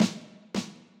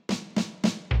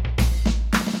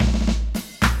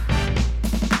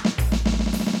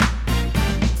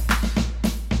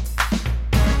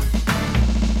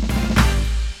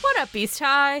Beast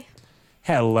High.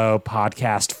 Hello,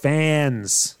 podcast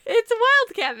fans. It's a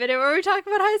Wildcat Minute where we talk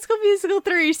about High School Musical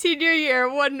 3 senior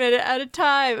year, 1 minute at a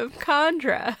time of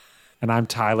Condra. And I'm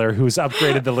Tyler, who's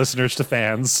upgraded the listeners to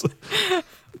fans.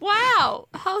 Wow,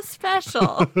 how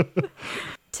special.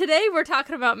 Today we're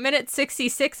talking about minute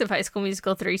 66 of High School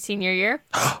Musical 3 senior year.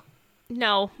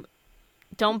 No,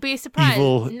 don't be surprised.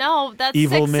 No, that's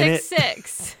evil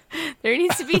 666. There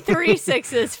needs to be 3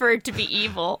 sixes for it to be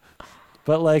evil.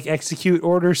 But like execute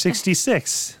order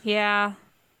 66. Yeah,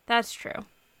 that's true.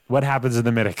 What happens in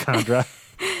the minute, Condra?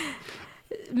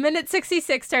 Minute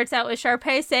 66 starts out with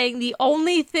Sharpay saying the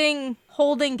only thing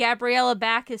holding Gabriella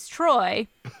back is Troy,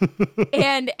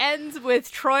 and ends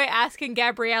with Troy asking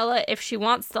Gabriella if she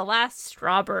wants the last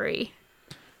strawberry.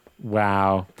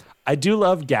 Wow. I do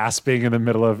love gasping in the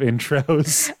middle of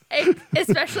intros.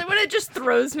 Especially when it just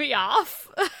throws me off.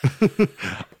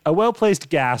 A well-placed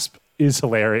gasp is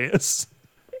hilarious.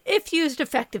 If used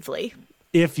effectively.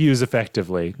 If used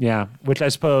effectively, yeah. Which I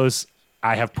suppose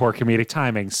I have poor comedic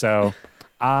timing, so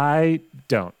I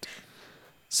don't.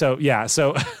 So, yeah,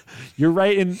 so you're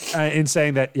right in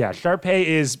saying that, yeah, Sharpay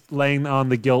is laying on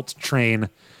the guilt train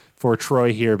for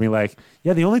Troy here, being like,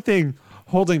 yeah, the only thing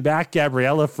holding back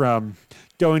Gabriella from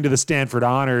going to the Stanford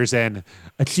Honors and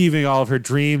achieving all of her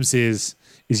dreams is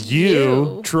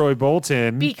you, Troy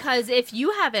Bolton. Because if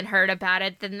you haven't heard about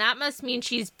it, then that must mean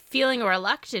she's feeling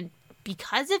reluctant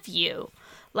because of you.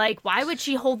 Like, why would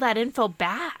she hold that info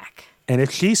back? And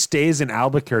if she stays in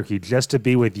Albuquerque just to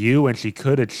be with you when she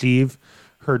could achieve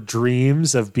her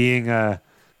dreams of being a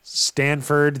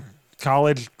Stanford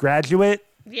college graduate,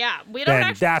 yeah, we don't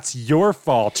then that's your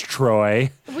fault,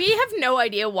 Troy. We have no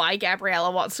idea why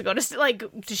Gabriella wants to go to, like,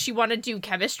 does she want to do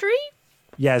chemistry?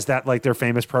 Yeah, is that like their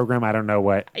famous program? I don't know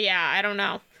what. Yeah, I don't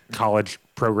know. College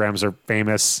programs are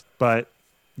famous, but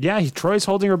yeah, Troy's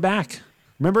holding her back.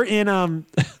 Remember in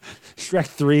Shrek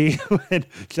 3 when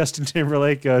Justin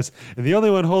Timberlake goes, and the only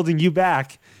one holding you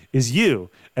back is you.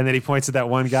 And then he points at that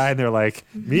one guy and they're like,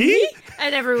 me?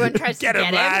 And everyone tries to get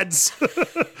him. Lads.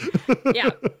 Yeah.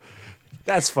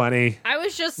 That's funny. I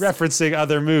was just referencing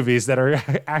other movies that are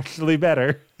actually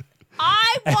better.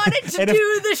 I wanted to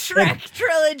do the Shrek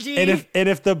trilogy. And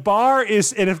if the bar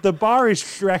is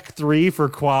Shrek 3 for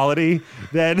quality,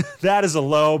 then that is a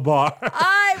low bar.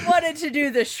 I wanted to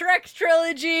do the Shrek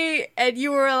trilogy, and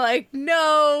you were like,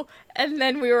 no. And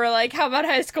then we were like, how about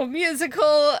High School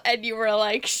Musical? And you were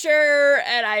like, sure.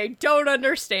 And I don't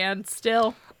understand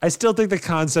still. I still think the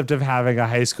concept of having a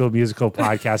High School Musical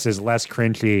podcast is less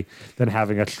cringy than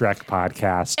having a Shrek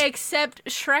podcast. Except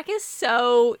Shrek is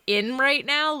so in right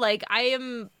now. Like, I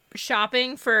am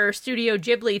shopping for Studio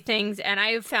Ghibli things, and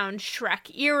I have found Shrek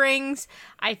earrings.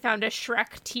 I found a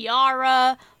Shrek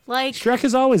tiara. Like, Shrek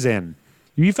is always in.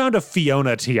 You found a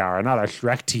Fiona tiara, not a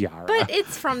Shrek tiara. But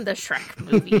it's from the Shrek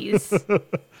movies.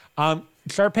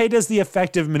 Sharpay does the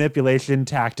effective manipulation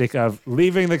tactic of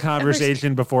leaving the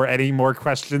conversation before any more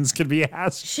questions can be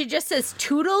asked. She just says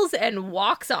toodles and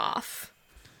walks off.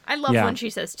 I love when she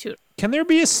says toodle. Can there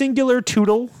be a singular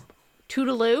toodle?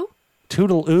 Toodle-oo?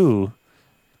 Toodle-oo.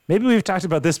 Maybe we've talked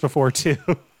about this before, too.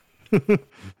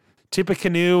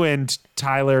 Tippecanoe and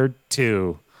Tyler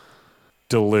 2.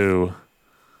 Deloo.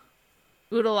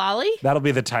 Oodalali? That'll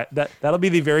be that'll be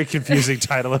the very confusing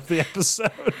title of the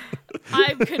episode.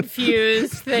 I'm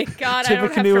confused. Thank God I don't have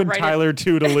to Tippecanoe and write Tyler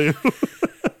Toodaloo.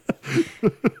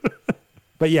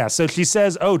 But yeah, so she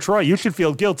says, "Oh, Troy, you should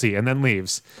feel guilty," and then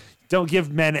leaves. Don't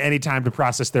give men any time to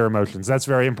process their emotions. That's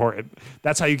very important.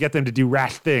 That's how you get them to do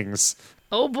rash things.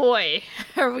 Oh boy,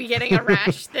 are we getting a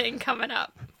rash thing coming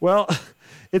up? Well,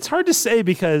 it's hard to say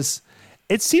because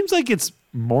it seems like it's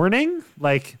morning,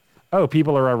 like, oh,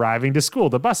 people are arriving to school.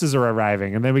 The buses are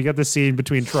arriving. And then we get the scene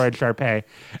between Troy and Sharpay.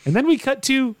 And then we cut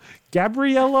to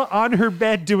Gabriella on her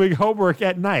bed doing homework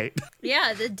at night.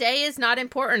 Yeah, the day is not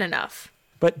important enough.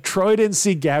 But Troy didn't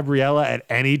see Gabriella at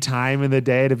any time in the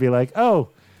day to be like, oh,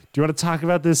 do you want to talk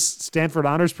about this Stanford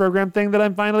Honors Program thing that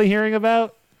I'm finally hearing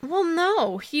about? Well,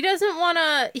 no, he doesn't want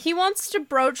to. He wants to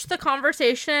broach the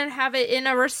conversation and have it in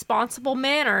a responsible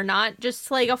manner, not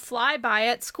just like a flyby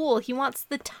at school. He wants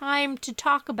the time to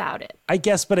talk about it. I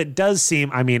guess, but it does seem,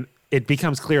 I mean, it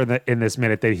becomes clear that in this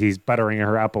minute that he's buttering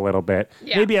her up a little bit.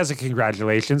 Yeah. Maybe as a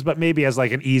congratulations, but maybe as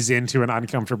like an ease into an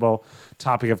uncomfortable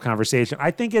topic of conversation.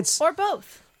 I think it's... Or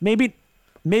both. Maybe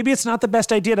it's not the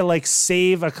best idea to like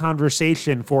save a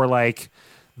conversation for like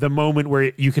the moment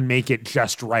where you can make it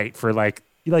just right for like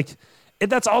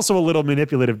that's also a little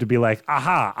manipulative to be like,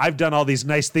 aha, I've done all these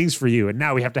nice things for you, and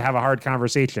now we have to have a hard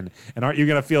conversation. And aren't you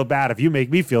going to feel bad if you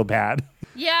make me feel bad?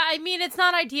 Yeah, I mean, it's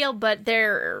not ideal, but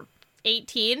they're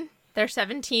 18. They're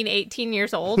 17, 18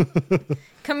 years old.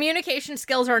 Communication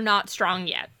skills are not strong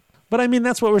yet. But I mean,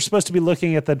 that's what we're supposed to be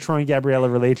looking at the Troy and Gabriella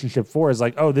relationship for, is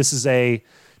like, oh, this is a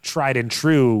tried and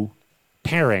true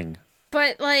pairing.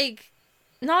 But, like,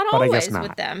 not But I always guess not.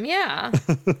 with them. Yeah.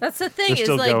 That's the thing, They're is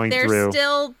still like, going they're through.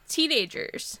 still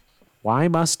teenagers. Why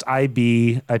must I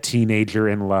be a teenager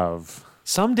in love?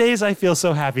 Some days I feel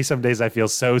so happy, some days I feel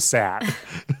so sad.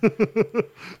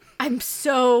 I'm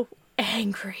so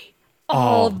angry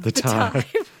all the time.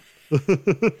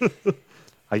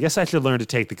 I guess I should learn to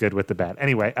take the good with the bad.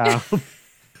 Anyway,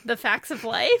 The facts of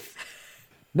life?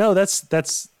 no,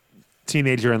 that's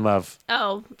teenager in love.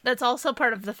 Oh, that's also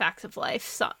part of the facts of life.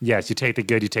 So, Yes, you take the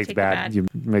good, you take the bad, bad. you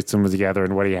mix them together,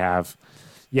 and what do you have?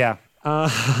 Yeah.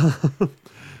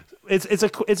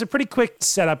 It's a pretty quick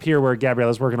setup here where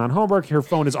Gabriella's working on homework. Her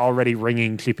phone is already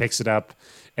ringing. She picks it up,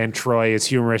 and Troy is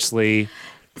humorously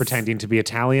pretending to be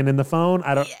Italian in the phone.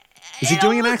 Is he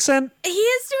doing an accent? He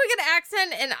is doing an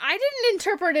accent, and I didn't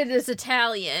interpret it as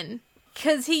Italian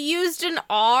because he used an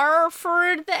R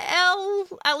for the L.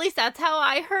 At least that's how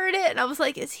I heard it. And I was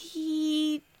like, is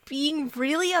he being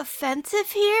really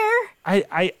offensive here?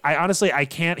 I honestly, I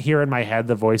can't hear in my head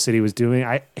the voice that he was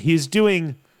doing. He's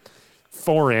doing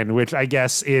foreign, which I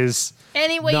guess is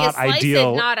Anyway, not you slice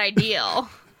ideal. it, not ideal.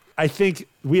 I think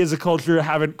we as a culture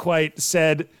haven't quite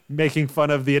said making fun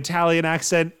of the Italian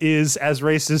accent is as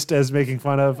racist as making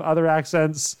fun of other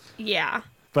accents. Yeah.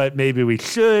 But maybe we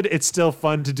should. It's still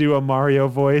fun to do a Mario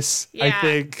voice. Yeah.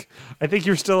 I think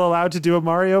you're still allowed to do a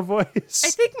Mario voice. I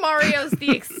think Mario's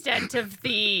the extent of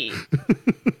the...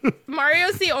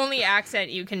 Mario's the only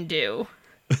accent you can do.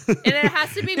 And it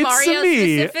has to be It's Mario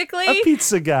me, specifically. a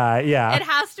pizza guy. Yeah. It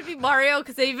has to be Mario,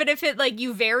 because even if it, like,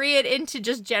 you vary it into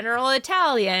just general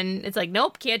Italian, it's like,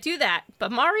 nope, can't do that.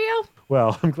 But Mario?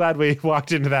 Well, I'm glad we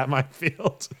walked into that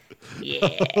minefield.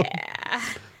 Yeah.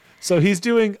 So he's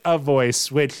doing a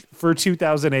voice, which for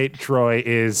 2008 Troy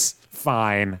is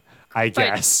fine, I But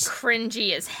guess.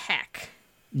 cringy as heck.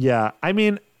 Yeah. I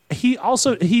mean, he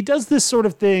does this sort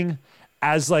of thing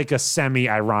as like a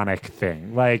semi-ironic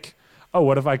thing. Like, oh,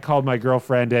 what if I called my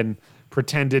girlfriend and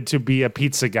pretended to be a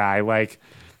pizza guy? Like,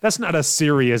 that's not a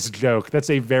serious joke. That's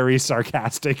a very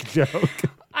sarcastic joke.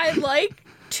 I like,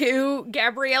 too,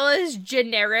 Gabriella's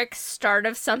generic start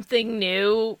of something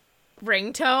new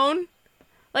ringtone.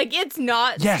 Like, it's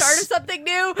not Yes. start of something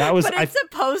new, That was- but it's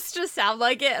supposed to sound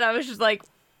like it, and I was just like,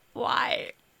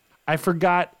 why? I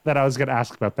forgot that I was going to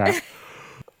ask about that.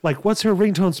 Like, what's her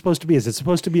ringtone supposed to be? Is it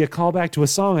supposed to be a callback to a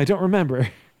song? I don't remember.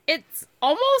 It's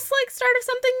almost like start of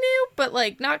something new, but,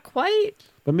 like, not quite.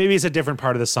 But maybe it's a different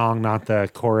part of the song, not the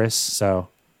chorus, so...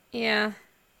 Yeah,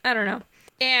 I don't know.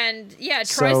 And, yeah,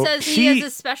 Troy So says he she-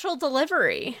 has a special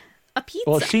delivery. A pizza.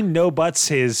 Well, she no-buts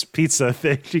his pizza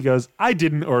thing. She goes, I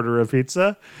didn't order a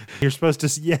pizza. You're supposed to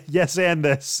yes and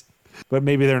this. But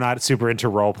maybe they're not super into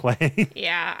role-playing.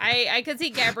 Yeah, I could see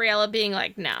Gabriella being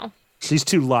like, no. She's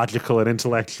too logical and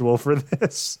intellectual for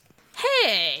this.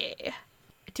 Hey,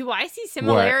 do I see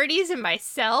similarities in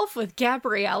myself with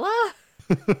Gabriella?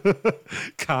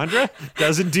 Condra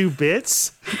doesn't do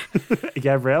bits.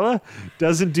 Gabriella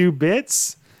doesn't do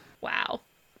bits. Wow.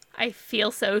 I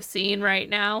feel so seen right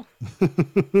now.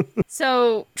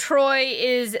 So Troy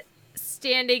is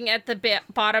standing at the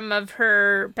bottom of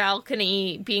her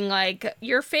balcony being like,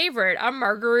 your favorite, a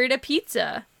margarita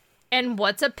pizza. And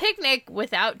what's a picnic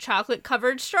without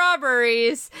chocolate-covered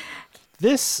strawberries?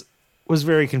 This was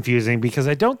very confusing because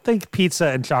I don't think pizza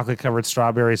and chocolate-covered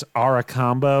strawberries are a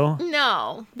combo.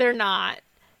 No, they're not.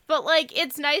 But, like,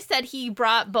 it's nice that he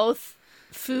brought both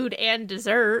food and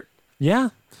dessert. Yeah.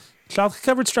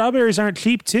 Chocolate-covered strawberries aren't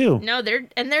cheap, too. No, they're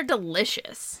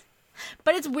delicious.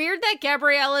 But it's weird that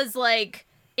Gabriella's like,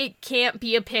 it can't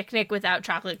be a picnic without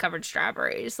chocolate-covered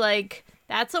strawberries. Like,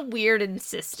 that's a weird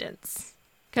insistence.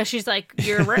 Because she's like,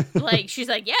 she's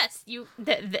like, yes,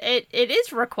 it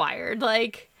is required.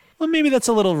 Like, Well, maybe that's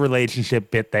a little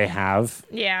relationship bit they have.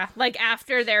 yeah, like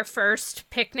after their first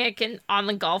picnic on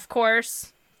the golf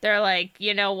course, they're like,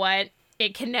 you know what?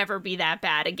 It can never be that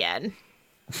bad again.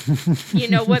 You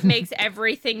know what makes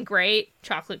everything great?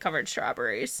 Chocolate-covered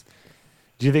strawberries.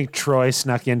 Do you think Troy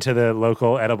snuck into the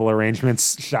local edible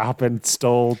arrangements shop and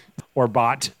stole or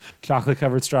bought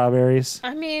chocolate-covered strawberries?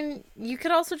 I mean, you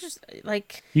could also just,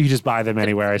 like... You could just buy them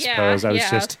anywhere, I suppose. I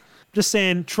was just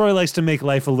saying, Troy likes to make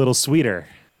life a little sweeter.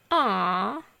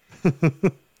 Aww.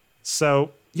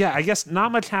 So, yeah, I guess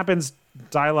not much happens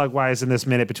dialogue-wise in this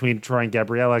minute between Troy and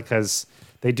Gabriella because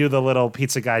they do the little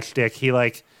pizza guy shtick. He,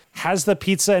 like, has the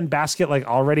pizza and basket, like,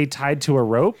 already tied to a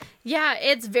rope. Yeah,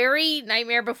 it's very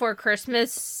Nightmare Before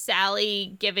Christmas,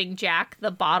 Sally giving Jack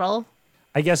the bottle.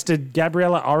 I guess, did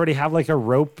Gabriella already have like a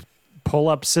rope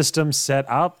pull-up system set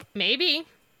up? Maybe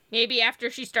after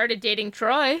she started dating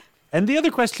Troy. And the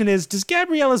other question is, does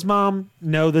Gabriella's mom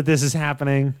know that this is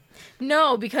happening?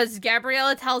 No, because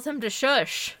Gabriella tells him to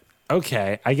shush.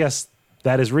 Okay, I guess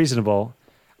that is reasonable.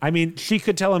 I mean, she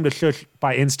could tell him to shush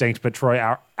by instinct, but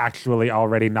Troy actually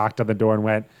already knocked on the door and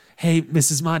went, "Hey,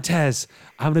 Mrs. Montez,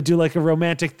 I'm going to do like a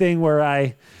romantic thing where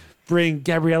I bring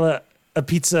Gabriella a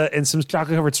pizza and some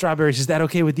chocolate-covered strawberries. Is that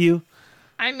okay with you?"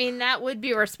 I mean, that would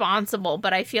be responsible,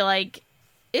 but I feel like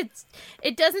it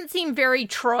doesn't seem very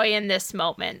Troy in this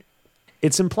moment.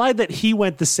 It's implied that he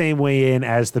went the same way in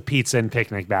as the pizza and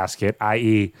picnic basket,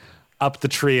 i.e. up the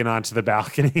tree and onto the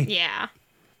balcony. Yeah.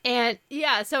 And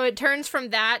yeah, so it turns from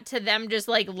that to them just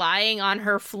like lying on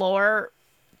her floor,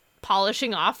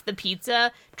 polishing off the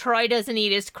pizza. Troy doesn't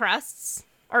eat his crusts,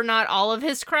 or not all of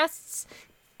his crusts.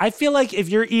 I feel like if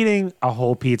you're eating a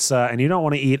whole pizza and you don't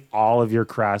want to eat all of your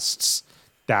crusts,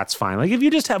 that's fine. Like if you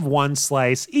just have one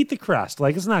slice, eat the crust.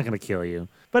 Like it's not going to kill you.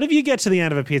 But if you get to the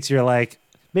end of a pizza, you're like,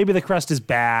 maybe the crust is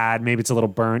bad, maybe it's a little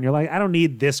burnt. You're like, I don't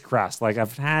need this crust. Like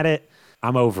I've had it,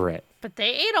 I'm over it. But they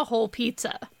ate a whole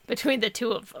pizza between the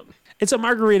two of them. It's a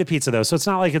margarita pizza though, so it's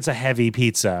not like it's a heavy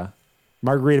pizza.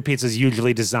 Margarita pizza is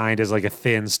usually designed as like a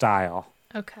thin style.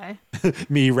 Okay.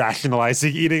 Me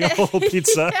rationalizing eating a whole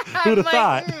pizza. Yeah, Who'd have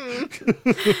thought?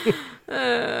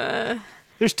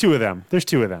 There's two of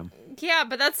them. Yeah,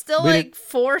 but that's still like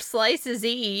 4 slices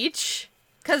each.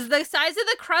 Because the size of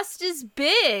the crust is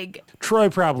big. Troy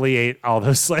probably ate all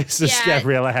those slices. Yeah,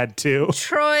 Gabriella had 2.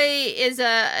 Troy is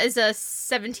a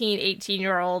 17,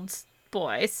 18-year-old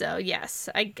boy. So, yes,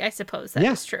 I suppose that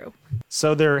is true.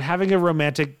 So they're having a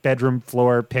romantic bedroom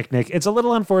floor picnic. It's a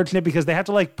little unfortunate because they have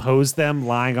to, like, pose them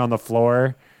lying on the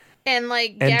floor. And,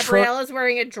 like, Gabriella's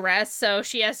wearing a dress, so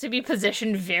she has to be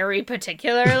positioned very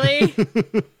particularly.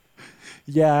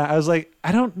 Yeah, I was like,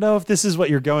 I don't know if this is what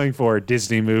you're going for,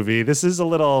 Disney movie. This is a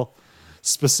little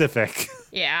specific.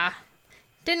 Yeah.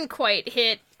 Didn't quite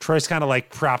hit. Troy's kind of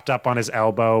like propped up on his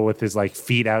elbow with his like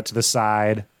feet out to the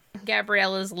side.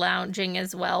 Gabriella's lounging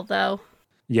as well, though.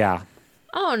 Yeah.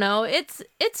 Oh, no, it's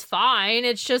fine.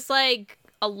 It's just like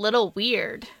a little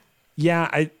weird. Yeah,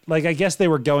 I guess they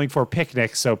were going for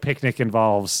picnic, so picnic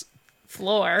involves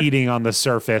floor. Eating on the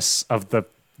surface of the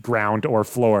ground or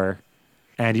floor.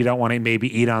 And you don't want to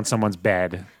maybe eat on someone's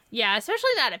bed. Yeah, especially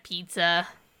not a pizza.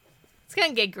 It's going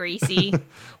to get greasy.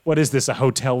 What is this, a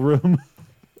hotel room?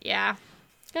 Yeah.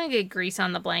 It's going to get grease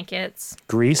on the blankets.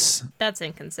 Grease? That's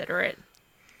inconsiderate.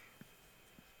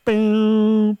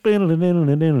 Grease,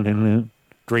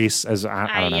 as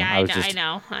I don't know. Yeah,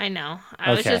 I know.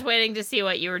 I was just waiting to see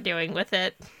what you were doing with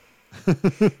it.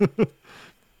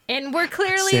 And we're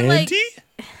clearly Sandy?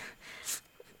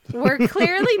 We're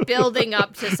clearly building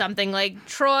up to something. Like,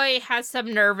 Troy has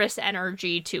some nervous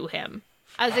energy to him.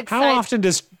 How often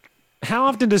does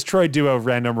Troy do a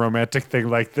random romantic thing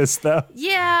like this, though?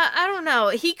 Yeah, I don't know.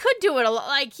 He could do it a lot.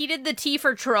 Like, he did the tea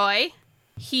for Troy.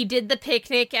 He did the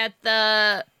picnic in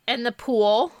the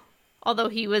pool, although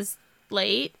he was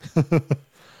late.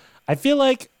 I feel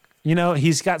like,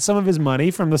 he's got some of his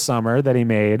money from the summer that he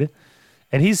made,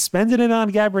 and he's spending it on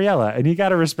Gabriella, and you got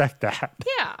to respect that.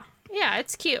 Yeah,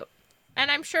 it's cute. And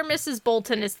I'm sure Mrs.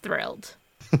 Bolton is thrilled.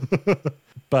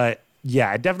 But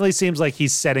yeah, it definitely seems like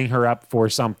he's setting her up for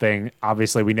something.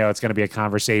 Obviously, we know it's going to be a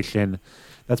conversation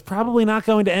that's probably not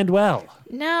going to end well.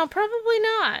 No, probably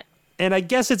not. And I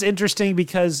guess it's interesting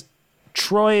because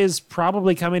Troy is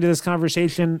probably coming to this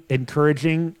conversation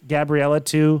encouraging Gabriella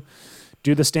to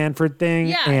do the Stanford thing.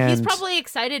 Yeah, and he's probably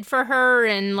excited for her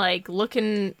and like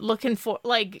looking for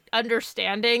like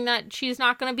understanding that she's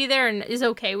not going to be there and is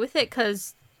okay with it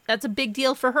because that's a big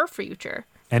deal for her future.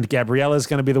 And Gabriella's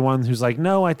going to be the one who's like,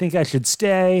 no, I think I should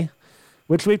stay.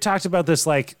 Which we've talked about this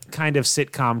like kind of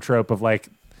sitcom trope of like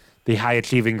the high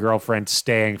achieving girlfriend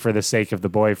staying for the sake of the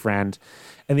boyfriend.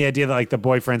 And the idea that like the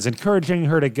boyfriend's encouraging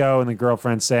her to go and the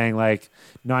girlfriend's saying like,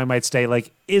 no, I might stay,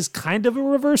 like is kind of a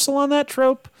reversal on that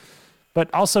trope. But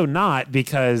also not,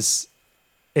 because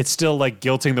it's still like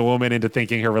guilting the woman into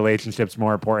thinking her relationship's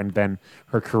more important than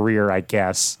her career, I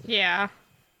guess. Yeah.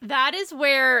 That is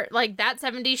where like that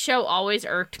 70s show always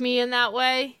irked me in that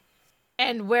way.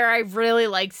 And where I really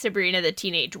liked Sabrina the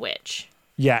Teenage Witch.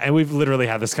 Yeah, and we've literally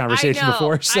had this conversation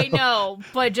before. So. I know,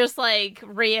 but just like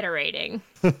reiterating.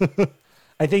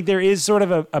 I think there is sort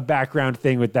of a background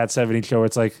thing with that 70s show.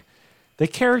 It's like the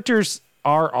characters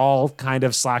are all kind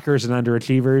of slackers and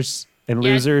underachievers. And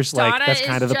losers, Donna like that's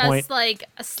kind of the point. Donna is just like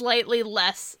slightly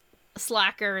less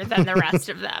slacker than the rest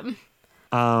of them.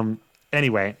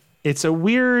 Anyway, it's a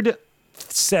weird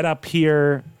setup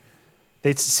here.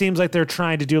 it seems like they're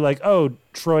trying to do like, oh,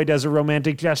 Troy does a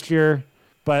romantic gesture,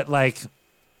 but like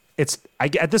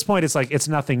at this point it's like it's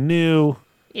nothing new.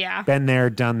 Yeah. Been there,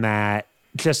 done that.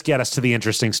 Just get us to the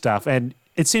interesting stuff. And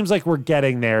it seems like we're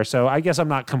getting there, so I guess I'm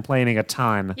not complaining a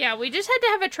ton. Yeah, we just had to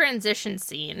have a transition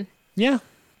scene. Yeah.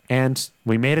 And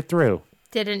we made it through.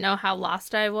 Didn't know how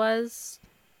lost I was.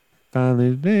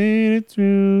 Finally made it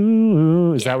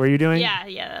through. Is that what you're doing?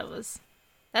 Yeah,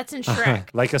 that's in Shrek.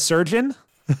 Like a surgeon?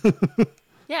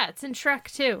 Yeah, it's in Shrek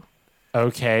too.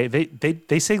 Okay.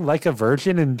 They sing Like a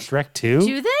Virgin in Shrek 2?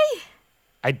 Do they?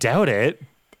 I doubt it.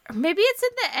 Maybe it's in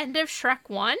the end of Shrek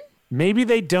 1? Maybe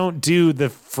they don't do the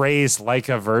phrase like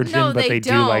a virgin, No, but they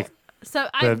do like So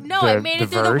I made it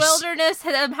through the verse. wilderness.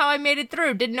 How I made it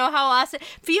through. Didn't know how lost it.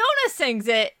 Fiona sings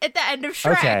it at the end of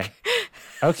Shrek.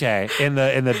 Okay. In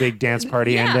the big dance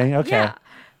party Yeah, ending. Okay. Yeah.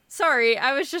 Sorry,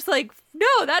 I was just like,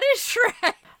 no, that is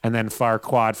Shrek. And then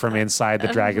Farquaad from inside the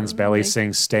dragon's belly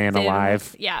sings "Staying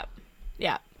Alive." Yeah.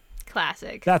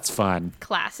 Classic. That's fun.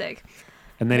 Classic.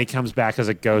 And then he comes back as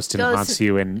a ghost and haunts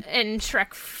you in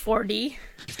Shrek 4D.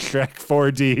 Shrek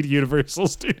 4D at Universal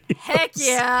Studios. Heck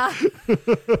yeah.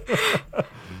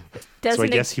 So I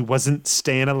guess he wasn't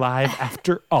staying alive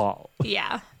after all.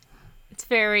 Yeah. It's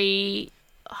very...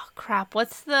 Oh, crap.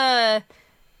 What's the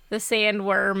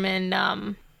sandworm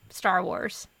in Star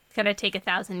Wars? It's going to take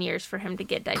 1,000 years for him to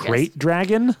get digested. Great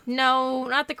dragon? No,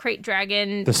 not the crate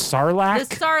dragon. The Sarlacc?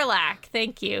 The Sarlacc.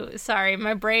 Thank you. Sorry,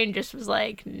 my brain just was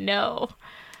like, no.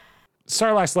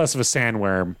 Sarlacc's less of a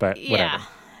sandworm, but whatever. Yeah.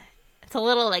 It's a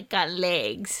little, like, got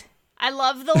legs. I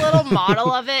love the little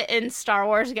model of it in Star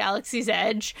Wars Galaxy's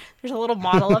Edge. There's a little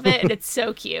model of it, and it's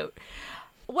so cute.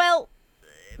 Well,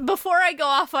 before I go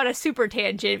off on a super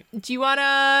tangent, do you want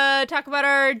to talk about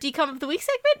our Decom of the Week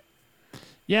segment?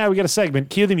 Yeah, we got a segment.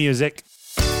 Cue the music.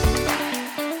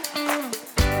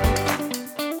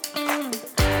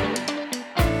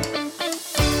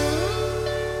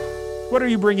 What are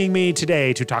you bringing me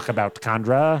today to talk about,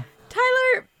 Kandra?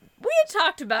 Tyler, we had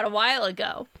talked about a while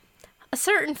ago a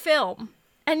certain film,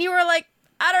 and you were like,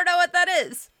 I don't know what that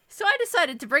is. So I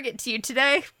decided to bring it to you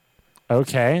today.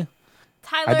 Okay.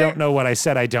 Tyler, I don't know what I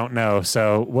said I don't know,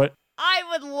 so what? I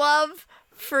would love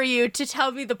for you to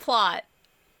tell me the plot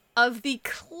of the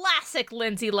classic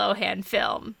Lindsay Lohan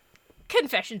film,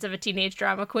 Confessions of a Teenage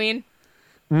Drama Queen.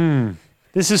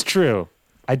 This is true.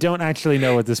 I don't actually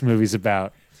know what this movie's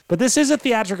about. But this is a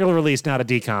theatrical release, not a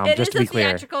decom, just to be clear.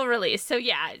 It is a theatrical release, so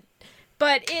yeah.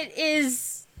 But it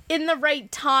is in the right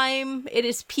time. It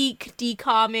is peak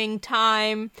decomming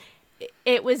time.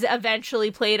 It was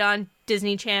eventually played on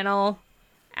Disney Channel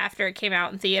after it came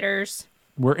out in theaters.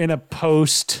 We're in a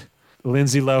post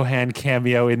Lindsay Lohan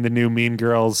cameo in the new Mean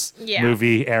Girls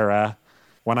movie era.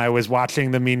 When I was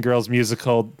watching the Mean Girls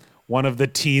musical, one of the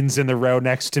teens in the row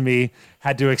next to me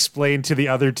had to explain to the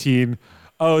other teen,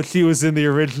 oh, she was in the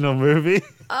original movie.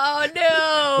 Oh,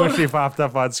 no. When she popped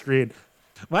up on screen.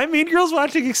 My Mean Girls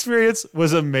watching experience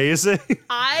was amazing.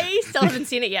 I still haven't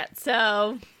seen it yet,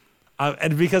 so...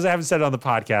 And because I haven't said it on the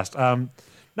podcast,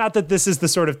 not that this is the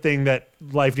sort of thing that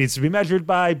life needs to be measured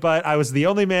by, but I was the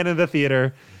only man in the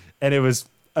theater, and it was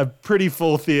a pretty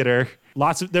full theater.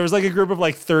 There was like a group of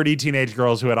like 30 teenage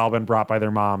girls who had all been brought by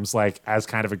their moms, like as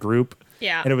kind of a group.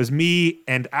 Yeah. And it was me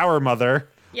and our mother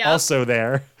also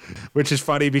there, which is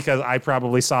funny because I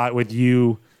probably saw it with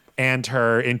you and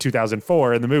her in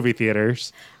 2004 in the movie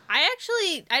theaters. I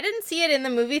didn't see it in the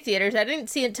movie theaters. I didn't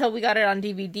see it until we got it on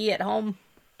DVD at home.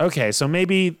 Okay, so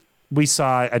maybe we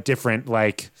saw a different,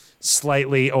 like,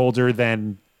 slightly older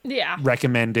than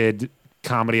recommended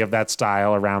comedy of that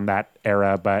style around that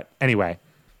era. But anyway,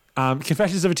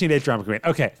 Confessions of a Teenage Drama Queen.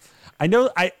 Okay, I know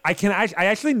I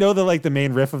actually know the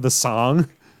main riff of the song.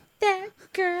 That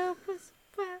girl was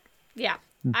wild. Yeah,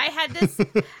 I had this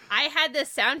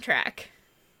soundtrack.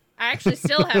 I actually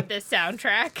still have this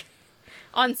soundtrack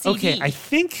on CD. Okay, I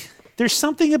think there's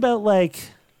something about like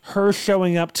her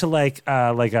showing up to like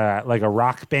a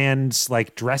rock band's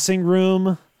like dressing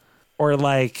room, or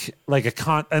like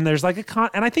a and there's like a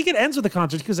and I think it ends with a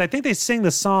concert because I think they sing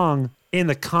the song in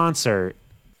the concert,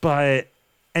 and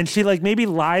she like maybe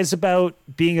lies about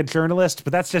being a journalist,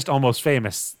 but that's just Almost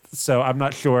Famous, so I'm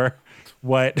not sure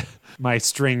what my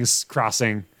strings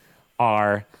crossing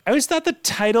are. I always thought the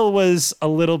title was a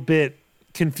little bit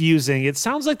confusing. It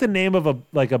sounds like the name of a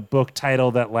book title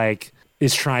that like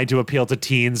is trying to appeal to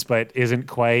teens but isn't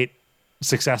quite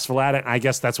successful at it. And I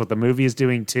guess that's what the movie is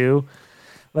doing too.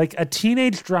 Like a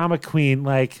teenage drama queen,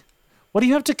 like what do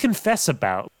you have to confess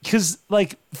about? Because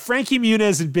like Frankie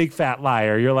Muniz in Big Fat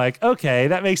Liar, you're like, okay,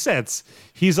 that makes sense.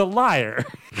 He's a liar.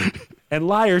 And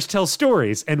liars tell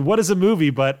stories. And what is a movie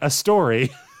but a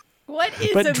story? What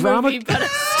is But a movie but a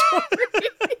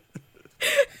story?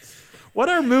 What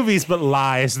are movies but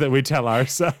lies that we tell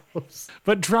ourselves?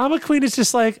 But drama queen is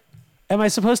just like, am I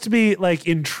supposed to be like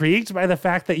intrigued by the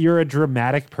fact that you're a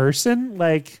dramatic person?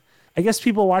 Like, I guess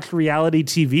people watch reality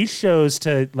TV shows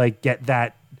to like get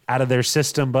that out of their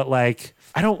system, but like,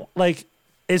 I don't like,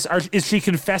 is she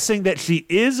confessing that she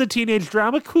is a teenage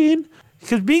drama queen?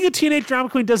 Because being a teenage drama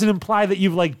queen doesn't imply that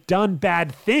you've like done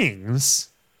bad things.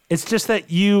 It's just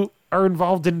that you are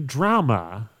involved in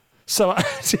drama. So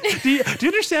do you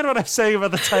understand what I'm saying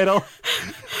about the title?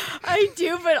 I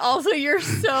do, but also you're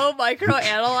so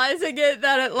micro-analyzing it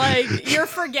that it like you're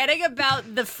forgetting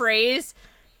about the phrase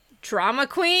drama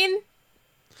queen.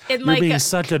 You're being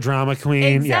such a drama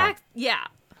queen. Yeah.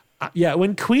 Yeah,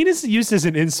 when queen is used as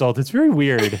an insult, it's very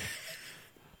weird.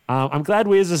 I'm glad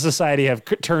we as a society have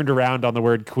turned around on the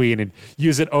word queen and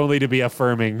use it only to be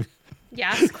affirming.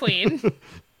 Yes, queen.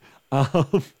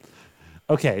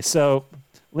 Okay, so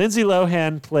Lindsay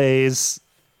Lohan plays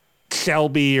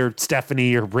Shelby or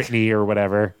Stephanie or Brittany or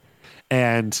whatever.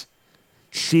 And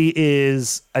she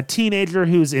is a teenager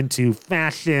who's into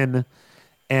fashion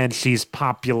and she's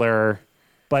popular,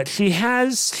 but she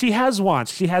has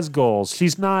wants, she has goals.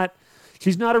 She's not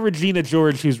a Regina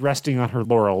George who's resting on her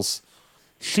laurels.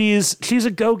 She's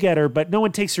a go-getter, but no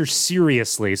one takes her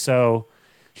seriously. So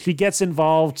she gets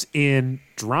involved in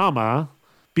drama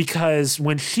because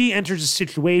when she enters a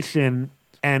situation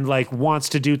and like wants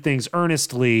to do things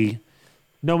earnestly,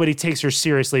 nobody takes her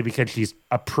seriously because she's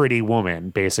a pretty woman,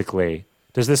 basically.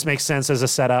 Does this make sense as a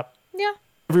setup? Yeah.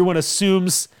 Everyone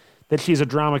assumes that she's a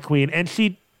drama queen, and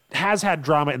she has had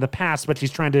drama in the past, but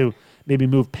she's trying to maybe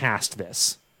move past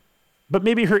this. But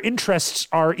maybe her interests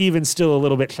are even still a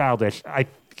little bit childish.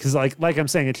 Because like I'm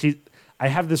saying, I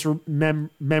have this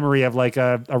memory of like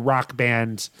a rock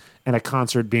band and a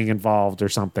concert being involved or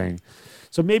something.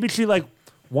 So maybe she like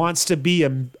wants to be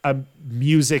a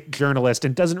music journalist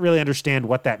and doesn't really understand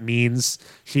what that means.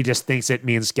 She just thinks it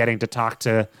means getting to talk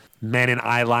to men in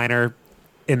eyeliner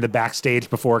in the backstage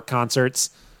before concerts.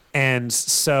 And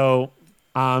so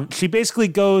she basically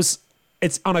goes,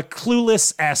 it's on a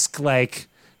Clueless-esque like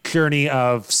journey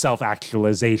of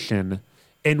self-actualization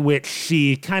in which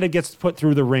she kind of gets put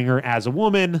through the ringer as a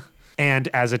woman and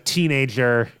as a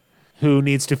teenager who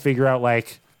needs to figure out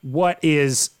like what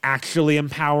is actually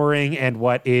empowering and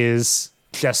what is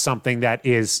just something that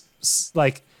is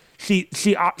like she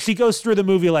goes through the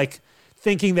movie like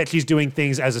thinking that she's doing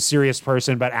things as a serious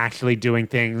person, but actually doing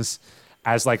things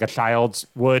as like a child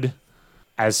would,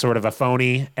 as sort of a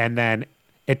phony. And then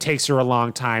it takes her a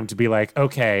long time to be like,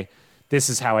 okay, this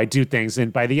is how I do things.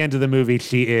 And by the end of the movie,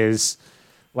 she is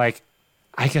like,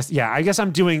 I guess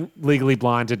I'm doing Legally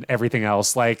Blonde and everything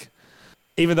else. Like,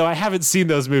 even though I haven't seen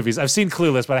those movies, I've seen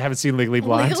Clueless, but I haven't seen Legally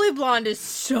Blonde. Legally Blonde is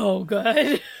so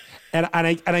good. And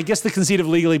I guess the conceit of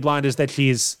Legally Blonde is that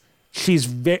she's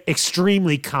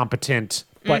extremely competent,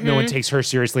 but no one takes her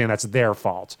seriously, and that's their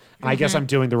fault. And I guess I'm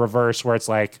doing the reverse, where it's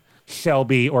like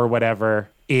Shelby or whatever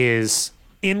is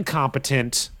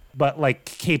incompetent, but like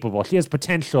capable. She has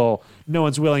potential. No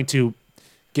one's willing to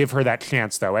give her that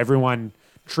chance, though. Everyone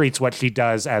treats what she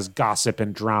does as gossip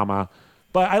and drama.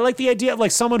 But I like the idea of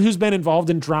like someone who's been involved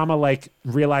in drama, like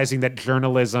realizing that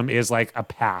journalism is like a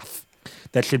path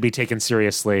that should be taken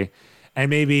seriously. And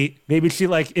maybe she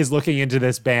like is looking into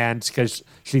this band because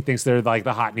she thinks they're like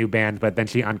the hot new band, but then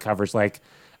she uncovers like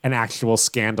an actual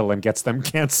scandal and gets them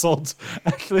canceled.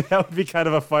 Actually, that would be kind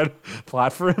of a fun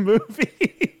plot for a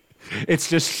movie. It's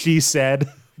just She Said,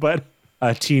 but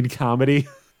a teen comedy.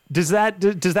 Does that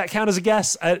count as a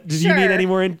guess? Did you need any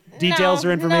more details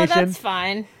or information? No, that's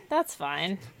fine. That's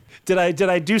fine. Did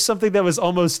I do something that was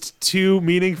almost too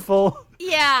meaningful?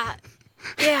 Yeah,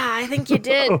 I think you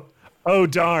did. Oh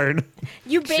darn!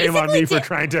 You basically Shame on me for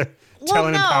trying to tell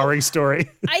an empowering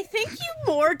story. I think you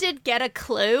more did get a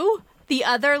clue. The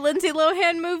other Lindsay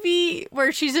Lohan movie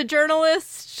where she's a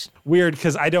journalist. Weird,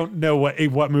 because I don't know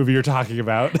what movie you're talking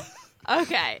about.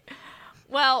 Okay.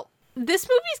 Well, this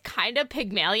movie's kind of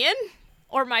Pygmalion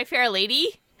or My Fair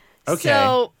Lady. Okay.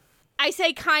 So I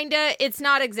say kinda, it's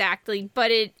not exactly, but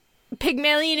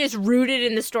Pygmalion is rooted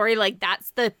in the story. Like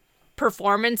that's the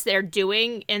performance they're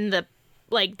doing in the,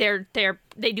 like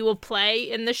they do a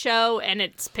play in the show and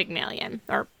it's Pygmalion.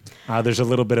 Or there's a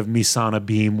little bit of Misana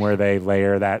Beam where they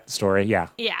layer that story. Yeah.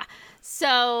 Yeah.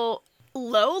 So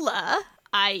Lola,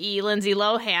 i.e. Lindsay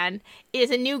Lohan, is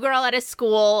a new girl at a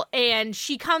school and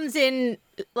she comes in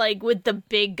like with the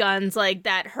big guns, like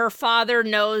that her father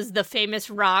knows the famous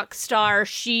rock star.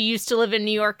 She used to live in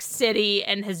New York City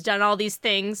and has done all these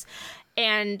things.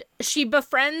 And she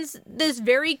befriends this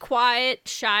very quiet,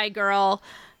 shy girl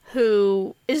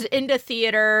who is into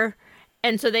theater.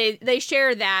 And so they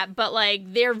share that, but,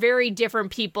 like, they're very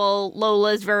different people.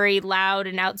 Lola's very loud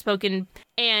and outspoken,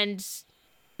 and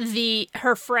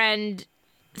her friend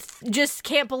just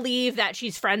can't believe that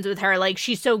she's friends with her. Like,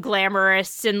 she's so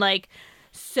glamorous and, like,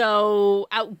 so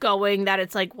outgoing that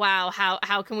it's like, wow,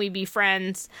 how can we be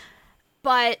friends?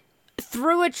 But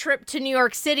through a trip to New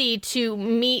York City to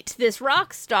meet this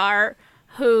rock star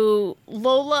who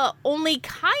Lola only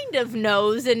kind of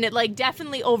knows, and it, like,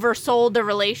 definitely oversold the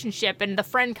relationship, and the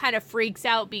friend kind of freaks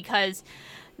out because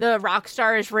the rock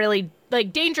star is really,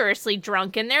 like, dangerously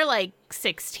drunk, and they're, like,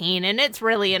 16, and it's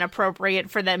really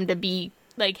inappropriate for them to be,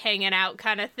 like, hanging out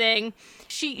kind of thing.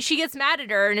 She gets mad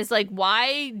at her and is like,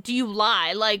 why do you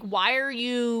lie? Like, why are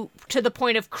you to the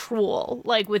point of cruel,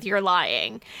 like, with your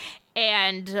lying?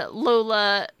 And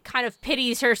Lola kind of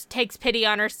pities her, takes pity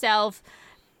on herself,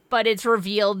 but it's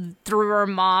revealed through her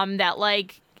mom that,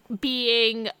 like,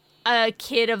 being a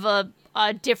kid of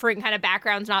a different kind of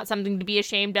background is not something to be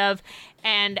ashamed of.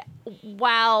 And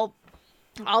while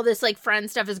all this, like,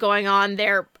 friend stuff is going on,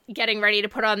 they're getting ready to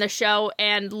put on the show,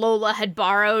 and Lola had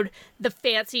borrowed the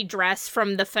fancy dress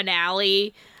from the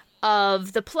finale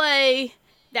of the play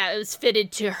that was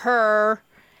fitted to her.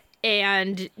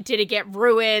 And did it get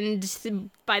ruined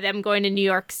by them going to New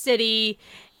York City?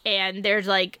 And there's,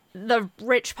 like, the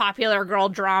rich popular girl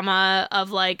drama of,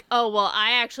 like, oh, well,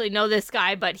 I actually know this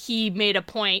guy, but he made a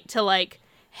point to, like,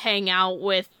 hang out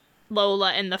with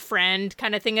Lola and the friend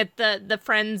kind of thing at the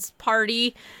friend's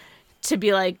party to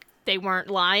be like, they weren't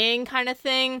lying kind of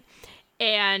thing.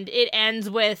 And it ends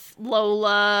with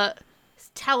Lola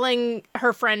telling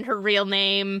her friend her real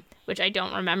name, which I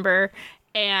don't remember,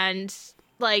 and,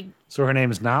 like... So her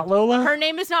name is not Lola? Her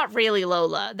name is not really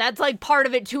Lola. That's, like, part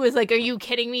of it, too, is, like, are you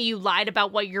kidding me? You lied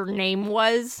about what your name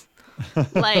was?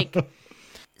 Like,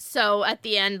 so at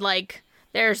the end, like,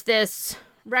 there's this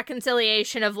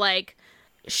reconciliation of, like,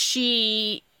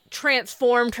 she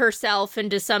transformed herself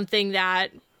into something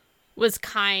that was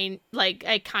kind, like,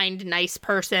 a kind, nice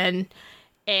person,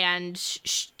 and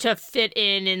to fit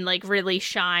in and, like, really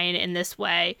shine in this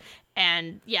way.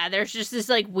 And, yeah, there's just this,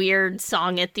 like, weird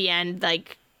song at the end,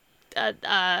 like,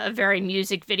 a very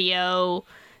music video,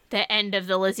 the end of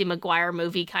the Lizzie McGuire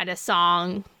movie kind of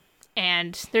song.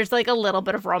 And there's, like, a little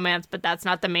bit of romance, but that's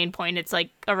not the main point. It's,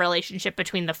 like, a relationship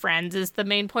between the friends is the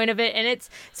main point of it. And it's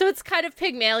kind of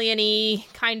Pygmalion-y,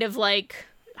 kind of, like,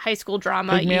 high school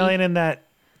drama. Pygmalion in that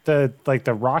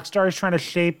the rock star is trying to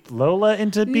shape Lola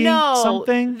into being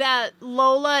something? That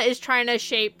Lola is trying to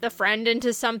shape the friend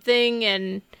into something,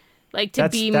 and, like,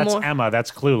 that's more... That's Emma.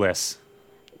 That's Clueless.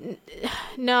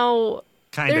 No.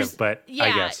 Kind of, but yeah,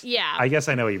 I guess. Yeah. I guess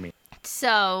I know what you mean.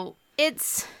 So,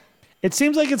 it's... It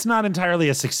seems like it's not entirely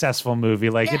a successful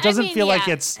movie. Like, it doesn't feel like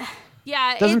it's...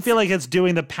 Yeah, doesn't feel like it's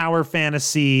doing the power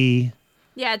fantasy...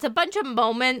 Yeah, it's a bunch of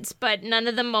moments, but none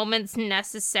of the moments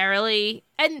necessarily...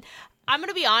 And I'm going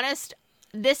to be honest,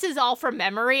 this is all from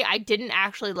memory. I didn't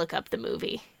actually look up the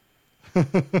movie.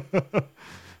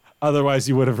 Otherwise,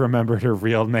 you would have remembered her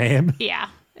real name. Yeah.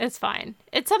 It's fine.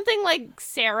 It's something like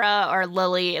Sarah or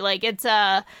Lily. Like, it's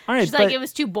All right, she's like, it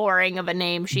was too boring of a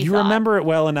name, she thought. You remember it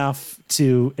well enough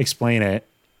to explain it.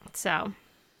 So,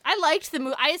 I liked the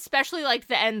movie. I especially liked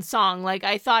the end song. Like,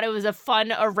 I thought it was a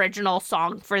fun, original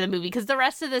song for the movie. Because the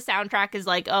rest of the soundtrack is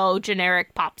like,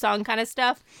 generic pop song kind of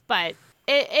stuff. But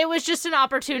it was just an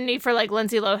opportunity for, like,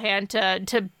 Lindsay Lohan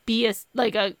to be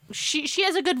she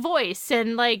has a good voice,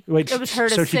 and, like, wait, it was her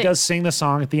to so sing. She does sing the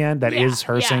song at the end? That is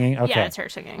her singing? Okay. Yeah, it's her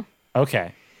singing.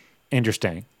 Okay.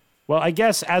 Interesting. Well, I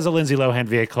guess as a Lindsay Lohan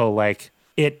vehicle, like,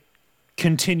 it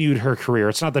continued her career.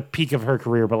 It's not the peak of her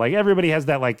career, but, like, everybody has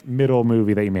that, like, middle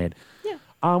movie that you made.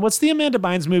 Yeah. What's the Amanda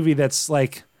Bynes movie that's,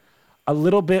 like, a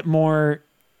little bit more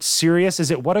serious?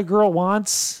 Is it What a Girl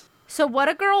Wants? So What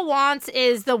a Girl Wants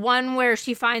is the one where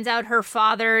she finds out her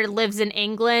father lives in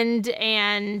England,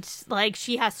 and, like,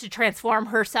 she has to transform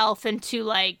herself into,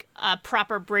 like, a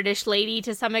proper British lady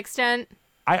to some extent.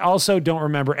 I also don't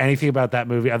remember anything about that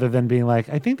movie other than being like,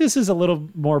 I think this is a little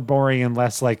more boring and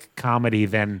less like comedy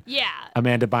than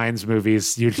Amanda Bynes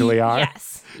movies usually are.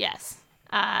 Yes.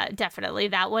 Definitely.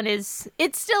 That one it's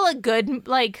still a good,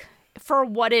 like, for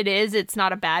what it is, it's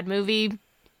not a bad movie.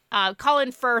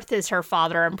 Colin Firth is her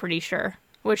father, I'm pretty sure,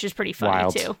 which is pretty funny.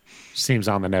 Wild. Too. Seems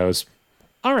on the nose.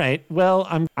 All right. Well,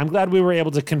 I'm glad we were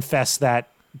able to confess that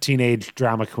teenage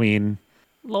drama queen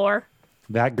lore.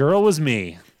 That girl was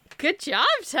me. Good job,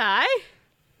 Ty.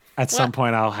 At some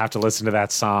point, I'll have to listen to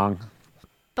that song.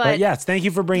 But yes, thank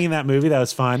you for bringing that movie. That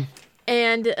was fun.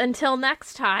 And until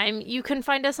next time, you can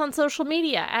find us on social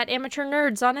media at Amateur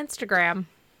Nerds on Instagram.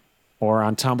 Or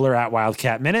on Tumblr at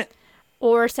Wildcat Minute.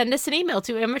 or send us an email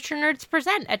to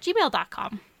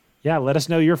amateurnerdspresent@gmail.com. Yeah, let us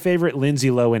know your favorite Lindsay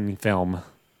Lohan film.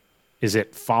 Is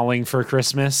it Falling for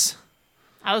Christmas?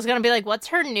 I was going to be like, what's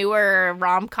her newer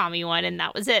rom-com-y one? And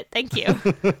that was it. Thank you.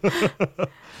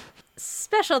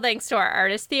 Special thanks to our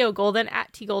artist, Theo Golden,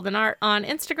 at tgoldenart on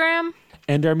Instagram.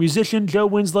 And our musician, Joe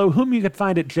Winslow, whom you can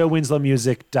find at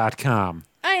joewinslowmusic.com.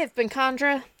 I have been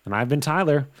Condra. And I've been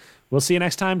Tyler. We'll see you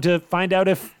next time to find out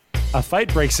if a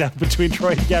fight breaks out between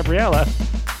Troy and Gabriella.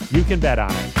 You can bet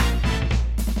on it.